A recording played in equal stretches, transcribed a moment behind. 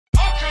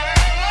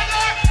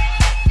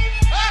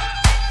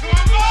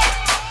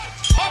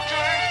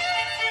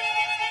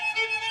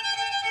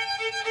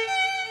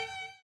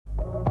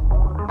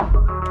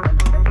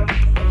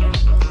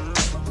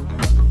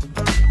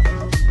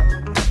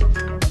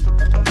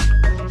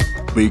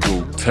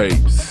BEAGLE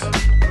tapes. You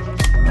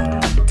know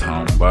what I'm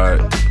talking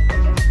about?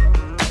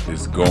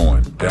 It's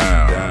going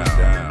down.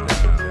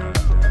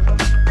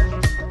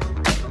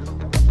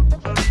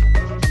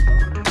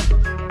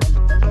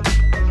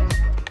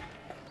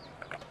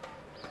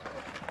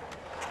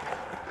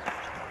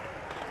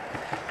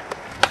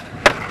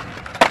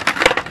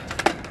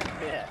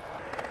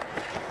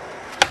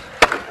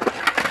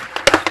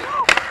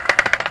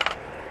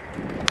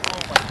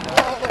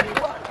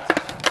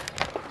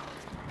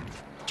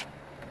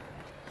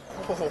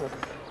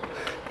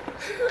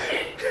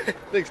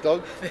 Thanks,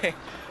 dog.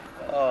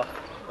 I'll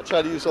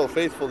try to use Old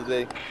Faithful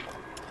today.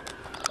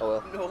 Oh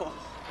well. No.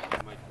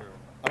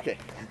 Okay,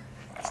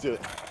 let's do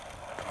it.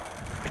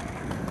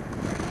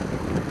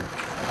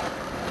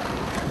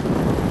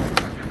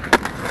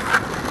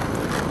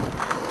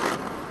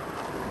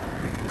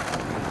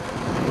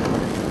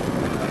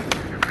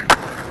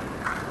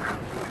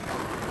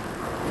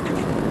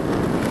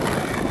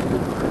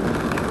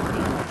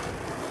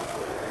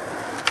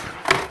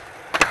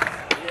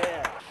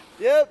 Yeah.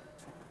 Yep.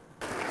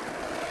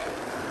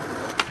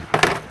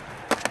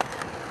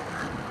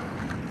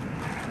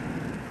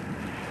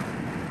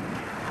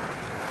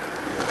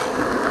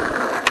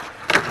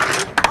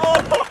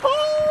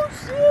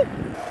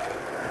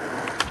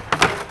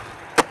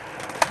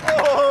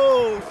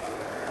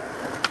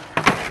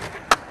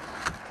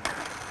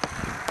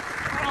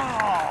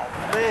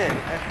 Man,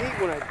 I hate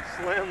when I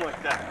slam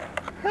like that.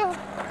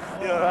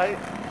 You alright?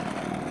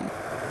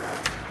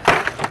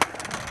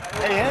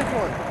 Hey,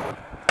 Antwuan.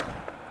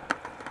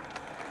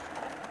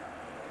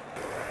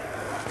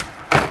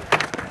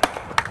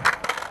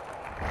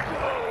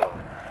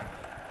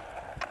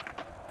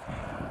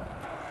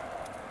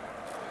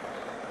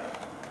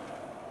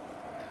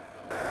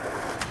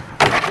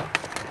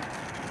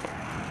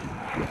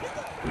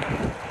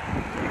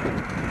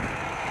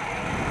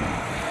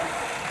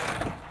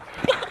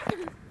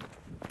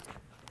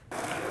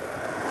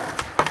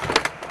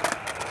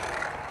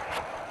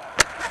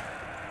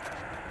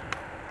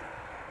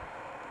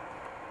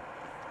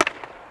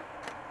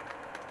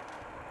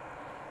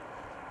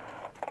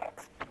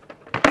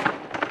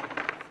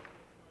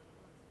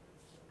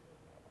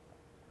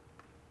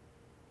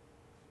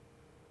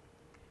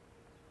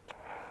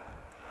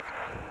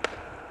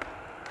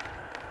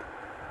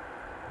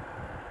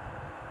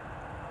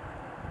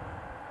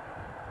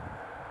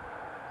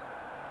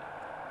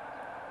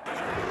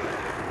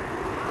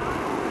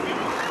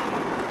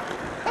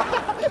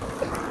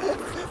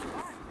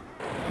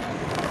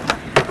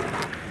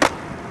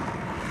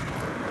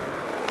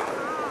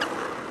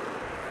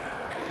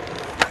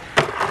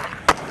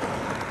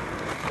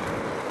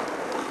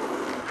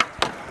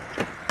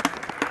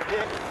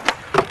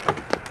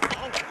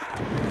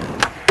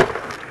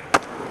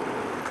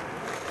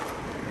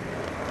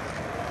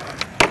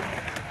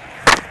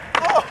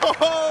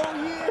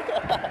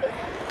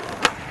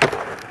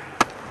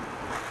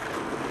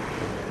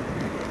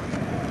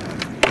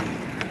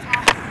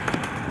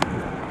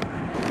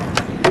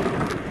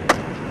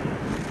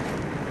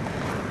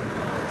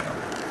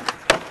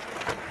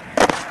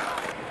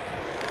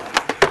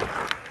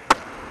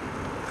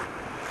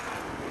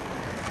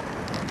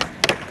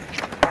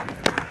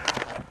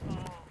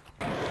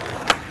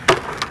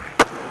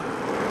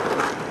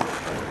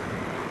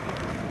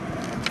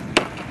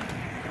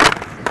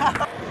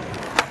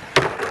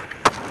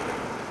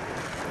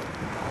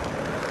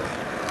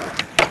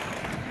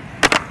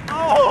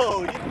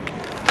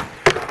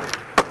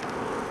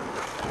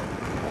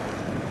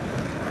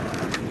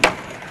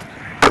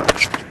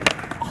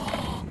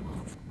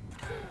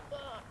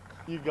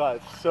 You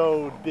got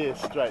so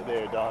dissed right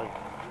there, dog.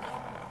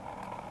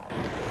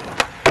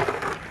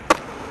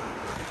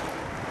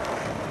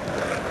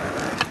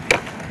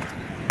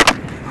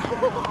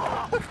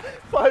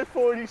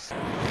 $540.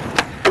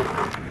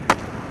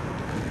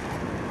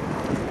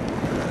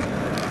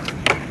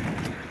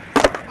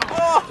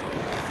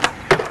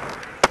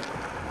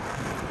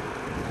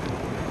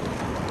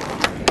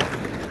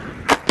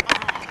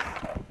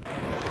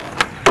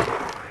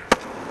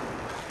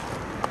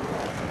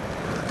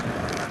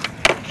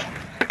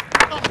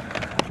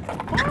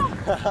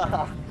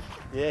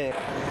 Yeah.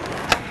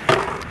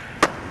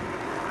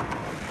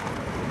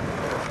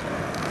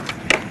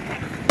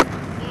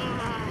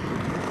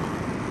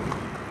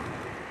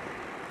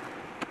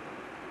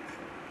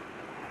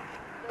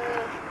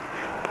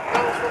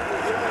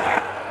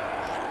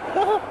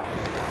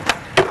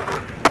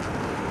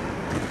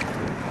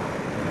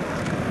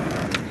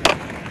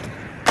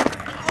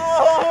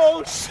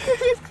 Oh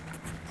shit!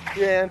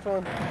 Yeah,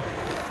 Antwuan.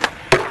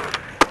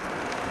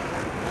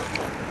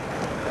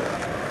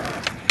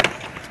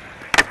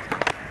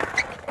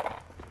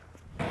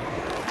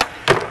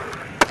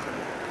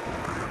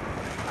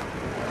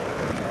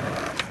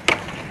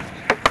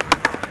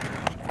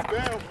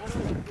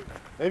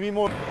 Maybe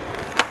more.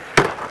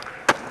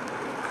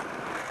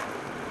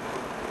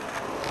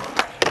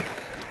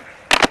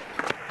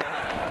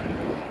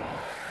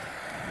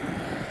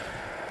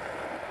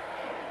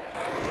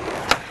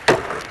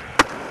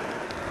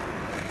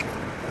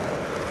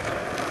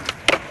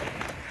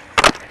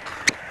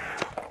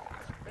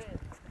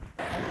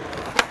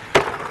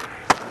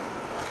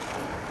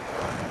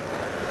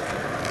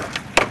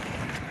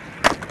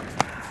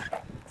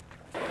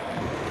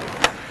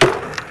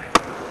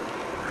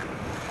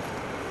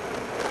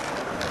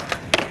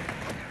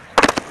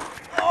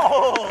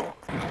 Oh!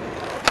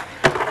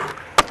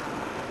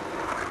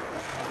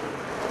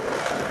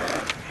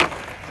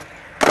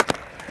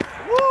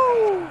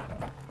 Woo!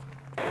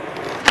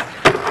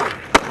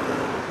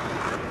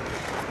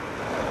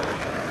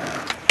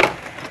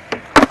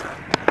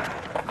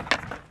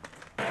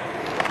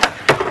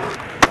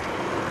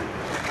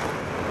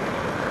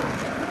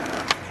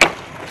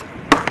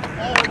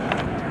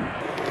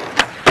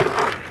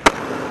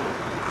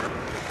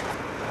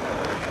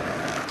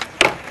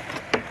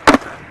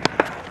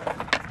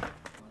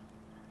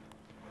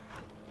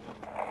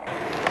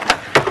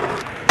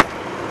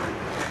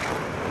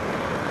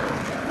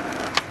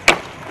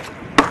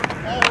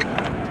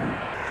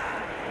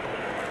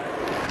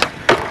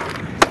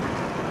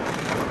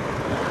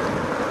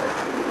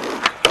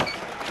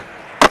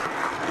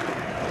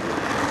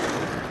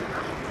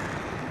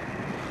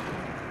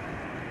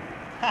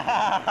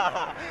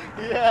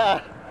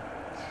 Yeah,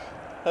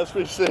 that's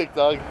pretty sick,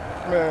 dog.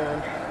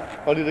 Man,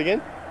 want to do it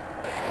again?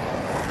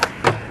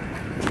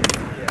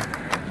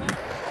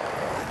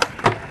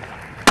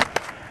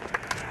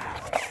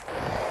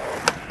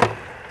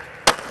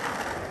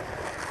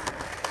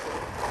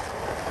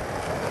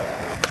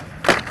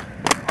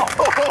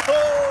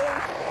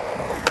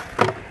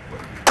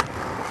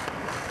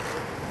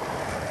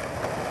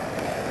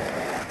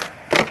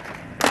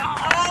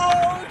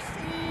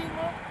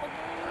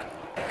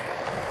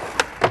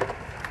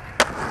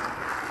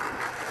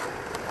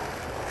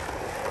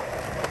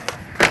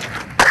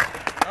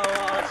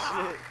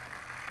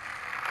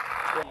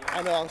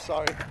 I know, I'm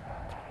sorry.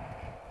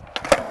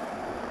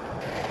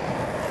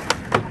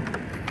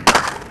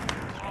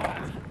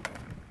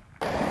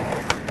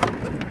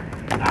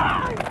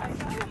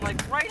 I'm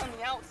like right on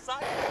the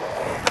outside.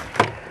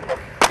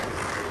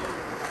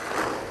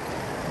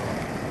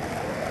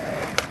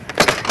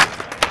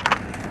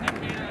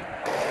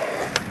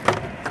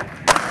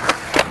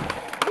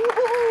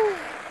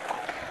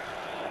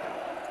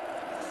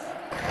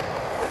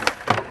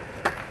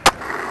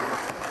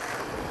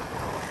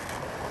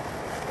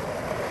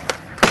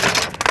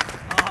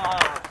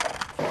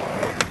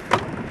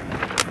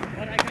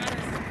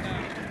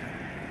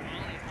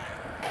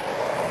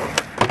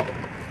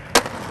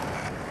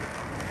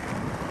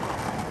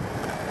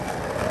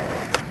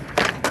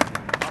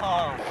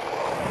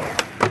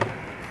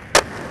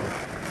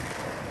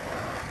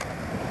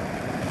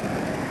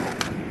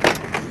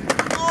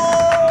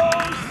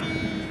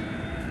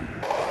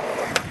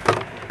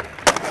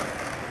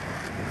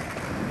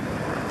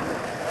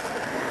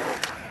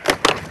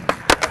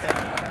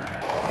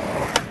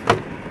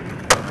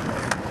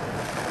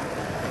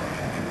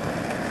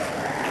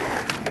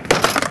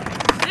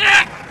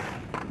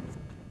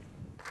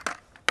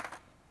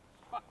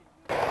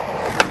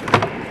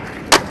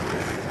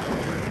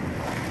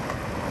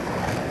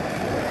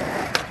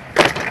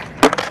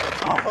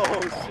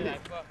 Oh shit.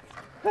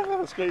 That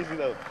was crazy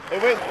though.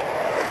 It went.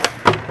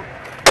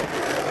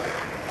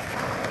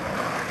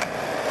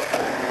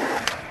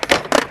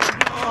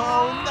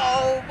 Oh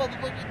no,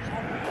 motherfucker.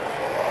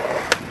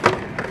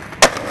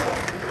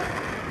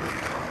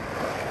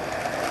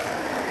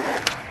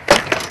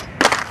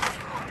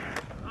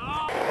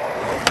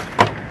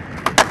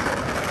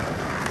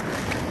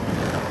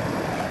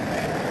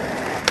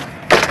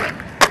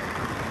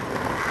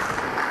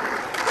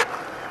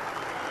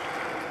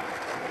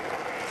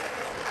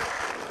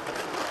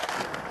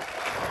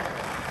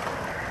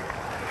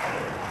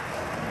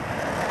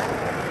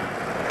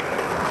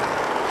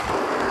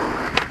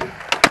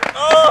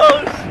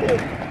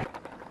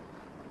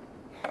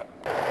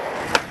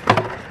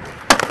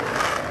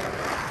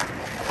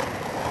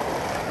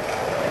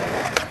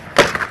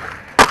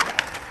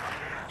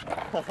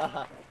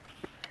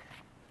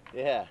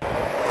 Yeah.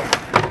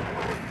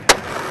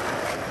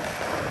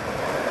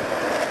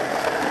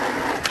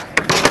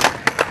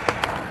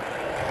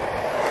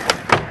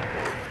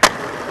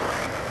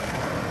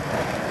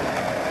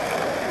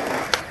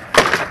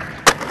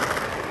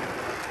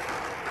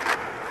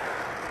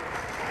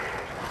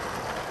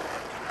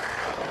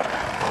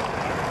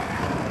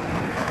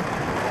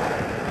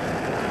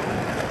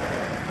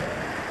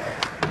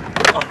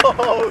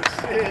 Oh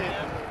shit.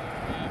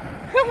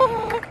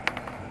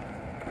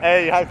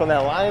 Hey, you hype on that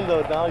line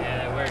though, dog. Yeah,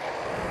 that worked.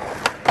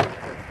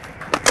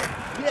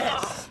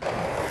 Yes!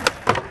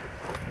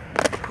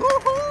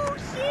 Woohoo!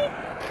 Shit!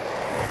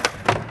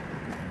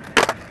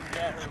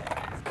 Yeah.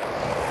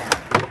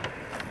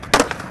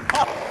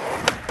 Oh!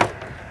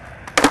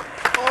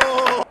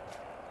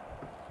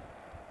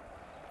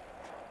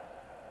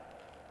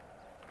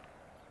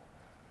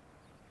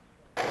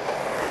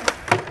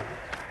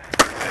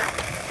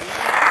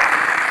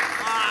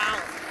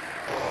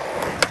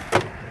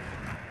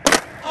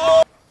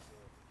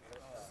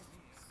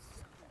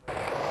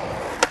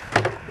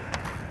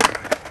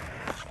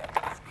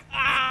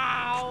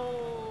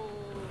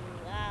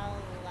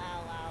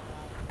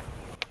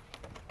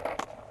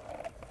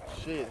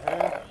 Shit,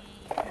 huh?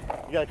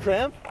 You got a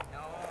cramp? No,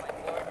 my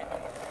forehead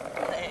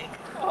and my leg.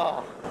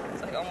 Oh.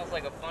 It's like almost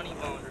like a funny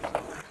bone or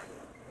something.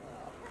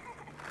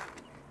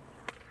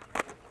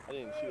 I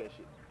didn't even see that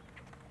shit.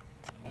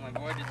 Oh my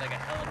board did like a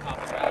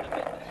helicopter out of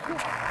it.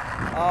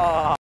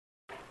 Oh.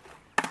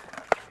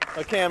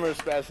 My camera's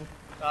spazzing.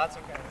 Oh, that's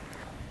okay.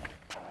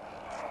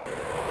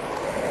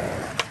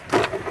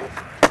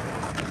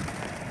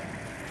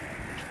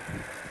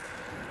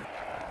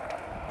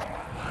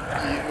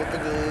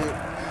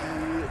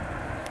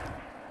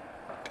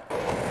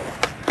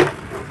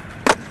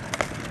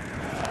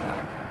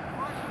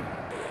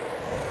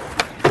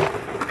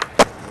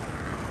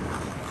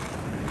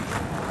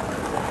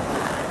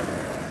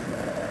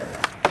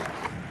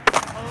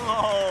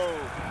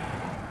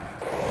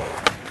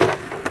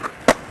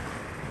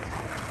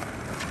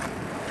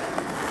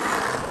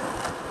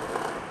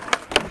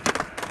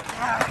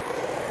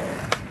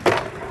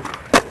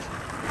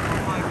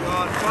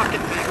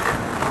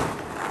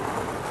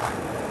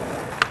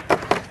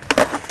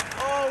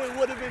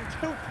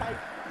 Too tight.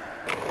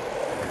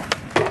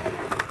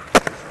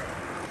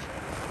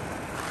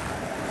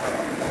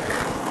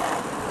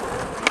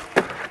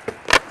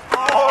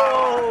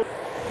 Oh!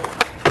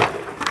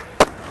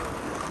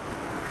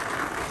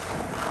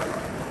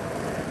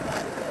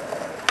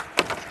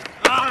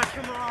 Ah,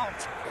 come on!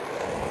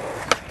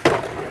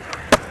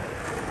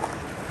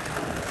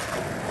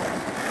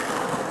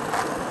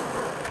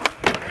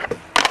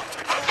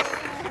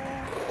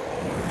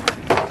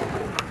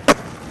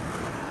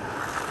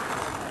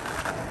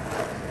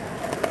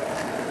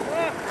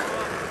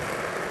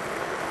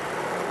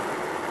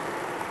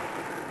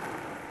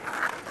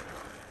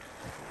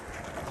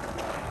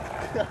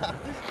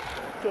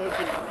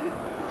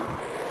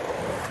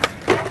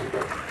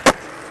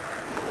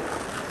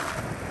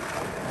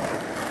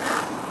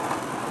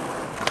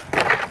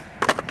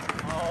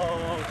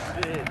 Oh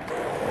shit.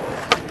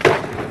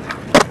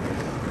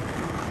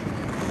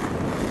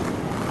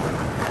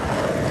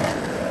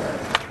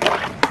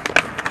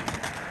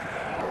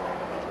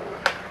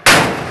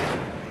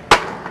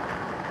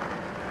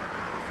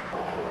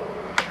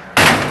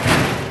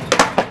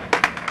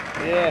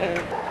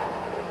 Yeah.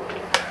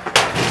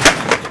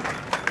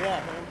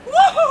 Yeah.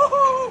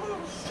 Woo!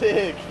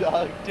 Sick,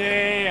 dog.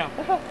 Damn.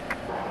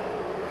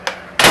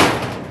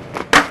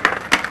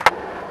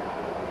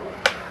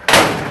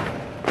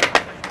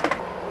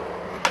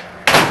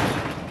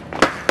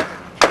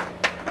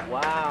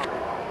 Wow.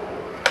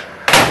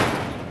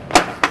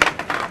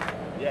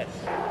 Yes.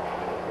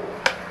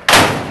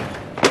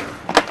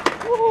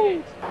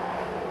 Woo!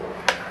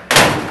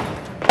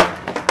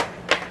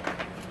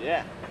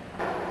 Yeah.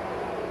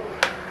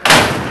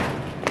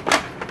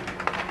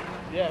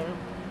 Yeah.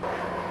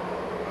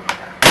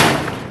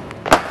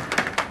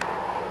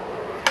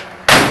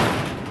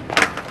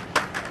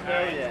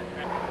 Hell yeah.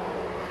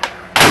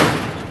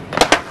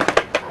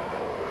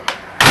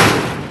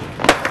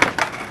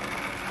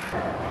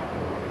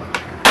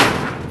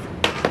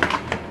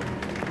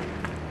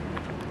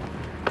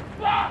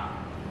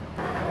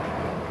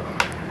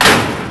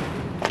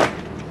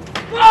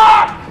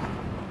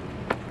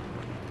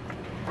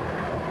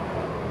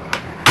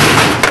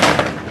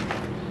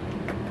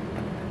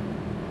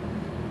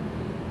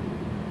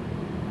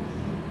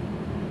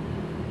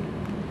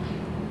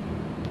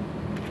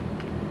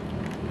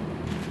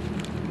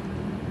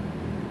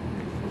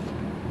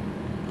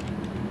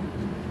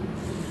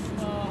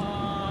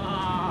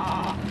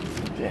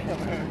 Damn,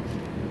 man.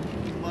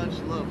 Much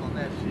love on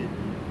that shit.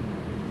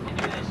 Look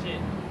at this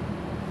shit.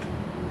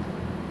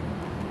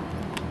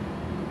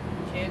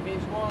 Can't be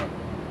swung.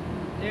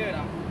 Dude,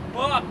 I'm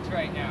fucked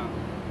right now.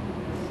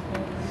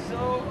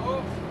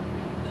 So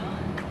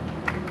done.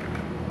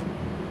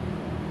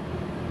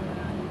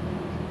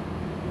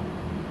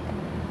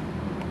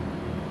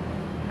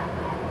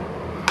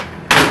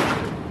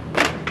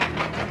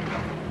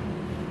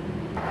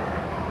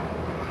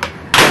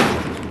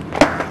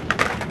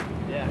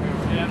 Yeah.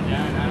 Yeah, I'm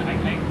done.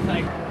 It's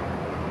like.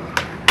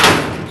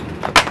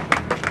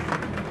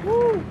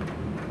 Woo!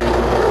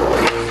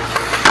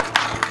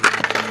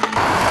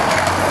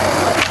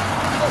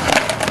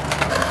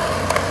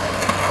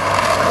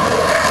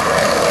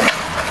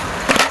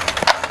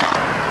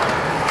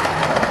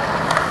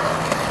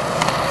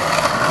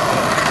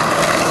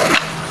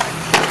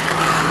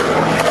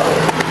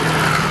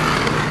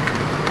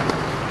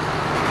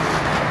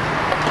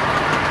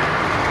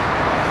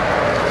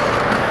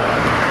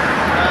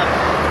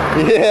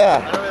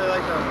 Yeah. I don't really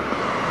like that one.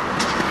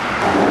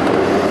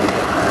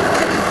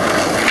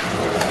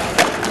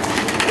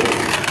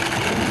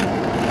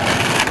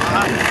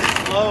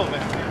 Slow,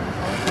 man.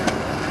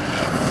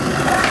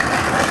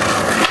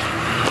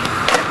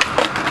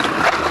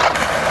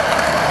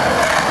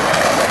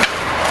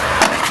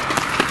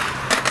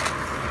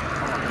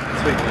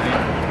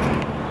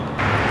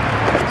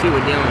 See,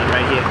 we're dealing with it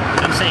right here.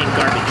 I'm saying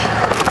garbage.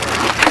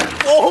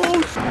 Oh!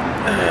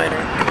 I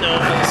don't know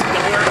if this is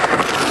gonna work.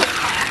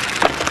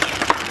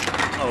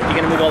 Oh, you're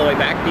gonna move all the way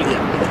back? Yeah.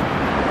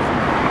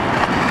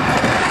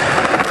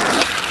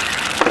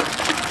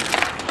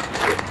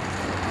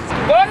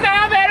 Go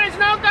now, there is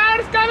no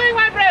cars coming,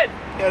 my friend!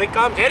 Here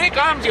he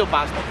comes, you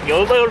bastard.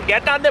 You will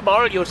get on the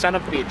ball, you son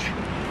of a bitch.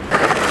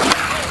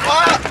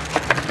 Ah!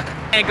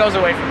 And it goes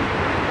away from me.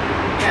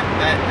 Yeah,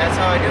 that's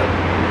how I do it.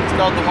 It's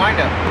called the wind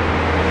up.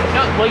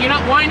 No, well, you're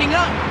not winding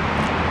up.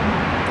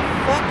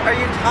 What are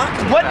you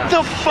talking What about?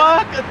 the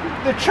fuck?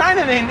 The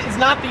Chinaman is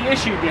not the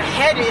issue, Dan.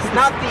 Head is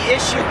not the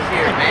issue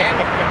here, man.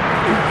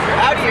 You're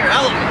out of your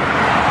element.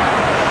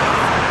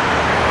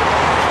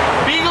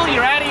 Beagle,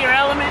 you're out of your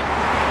element.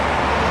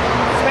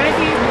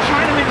 Spanky, the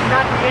Chinaman is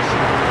not the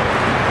issue.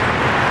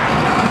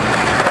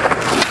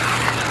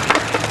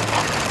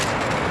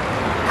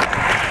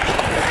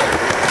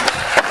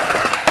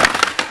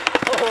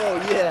 Oh,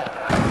 yeah.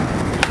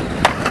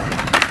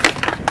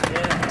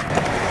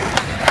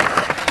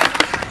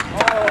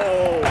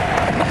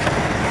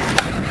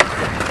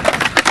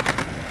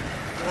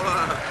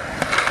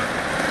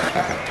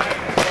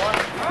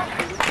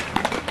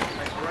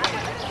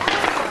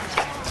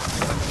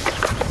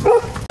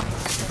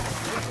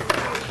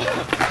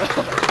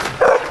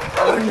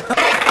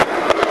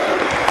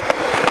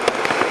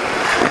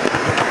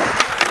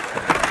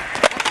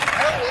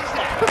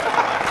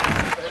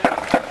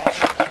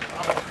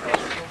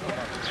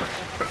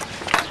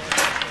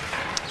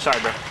 Sorry,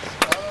 bro.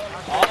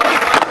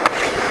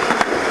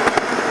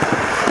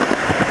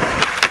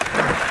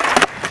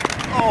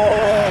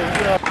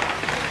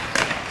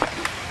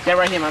 Get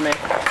right here, my man.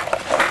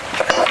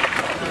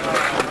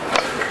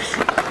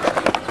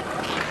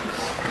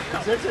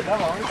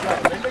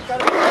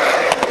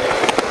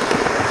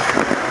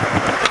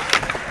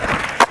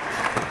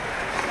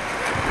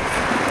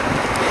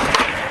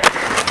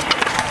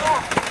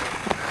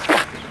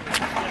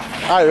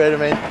 All right, ready,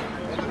 man.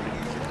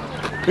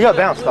 We got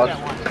bounce, dog.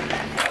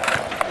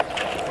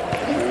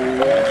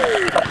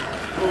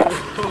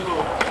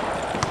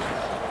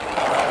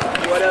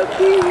 What up,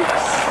 dude?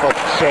 Oh,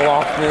 show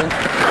off, man.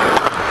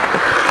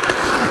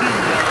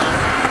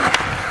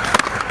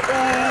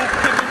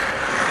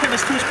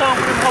 It's too strong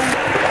for him.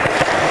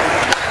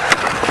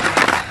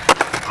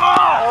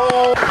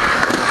 Oh!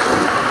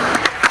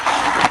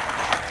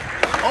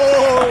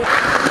 Oh!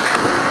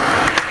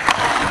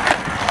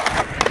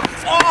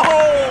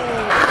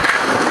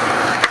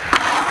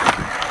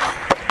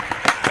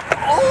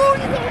 Oh,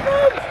 you got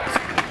it!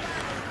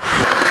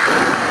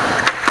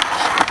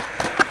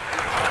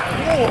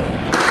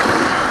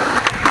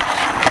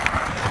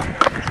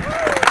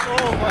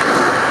 Oh my.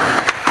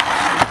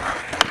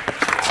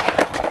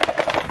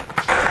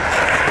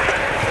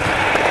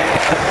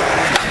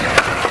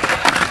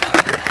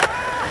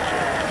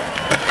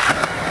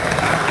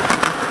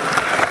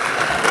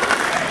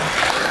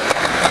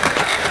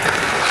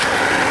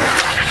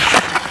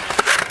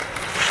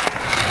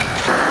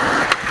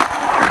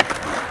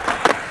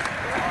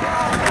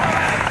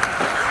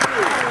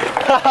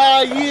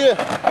 Haha, yeah!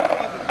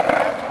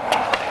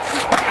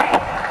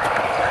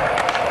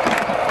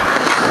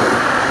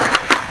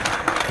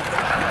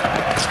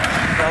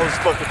 That was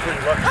fucking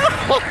pretty lucky.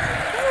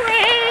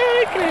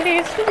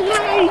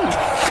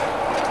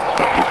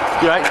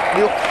 You alright,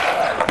 Neil?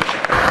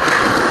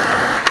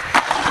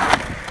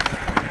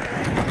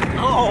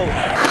 Oh!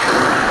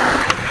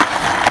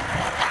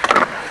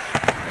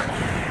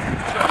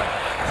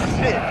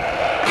 Shit!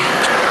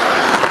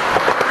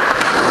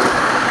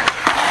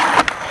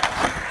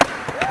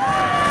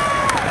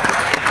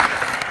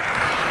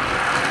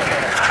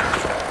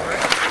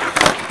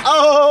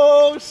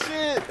 Oh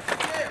shit!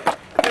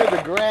 Hear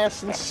the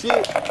grass and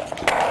shit.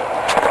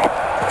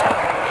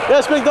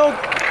 Yes, big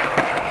dog.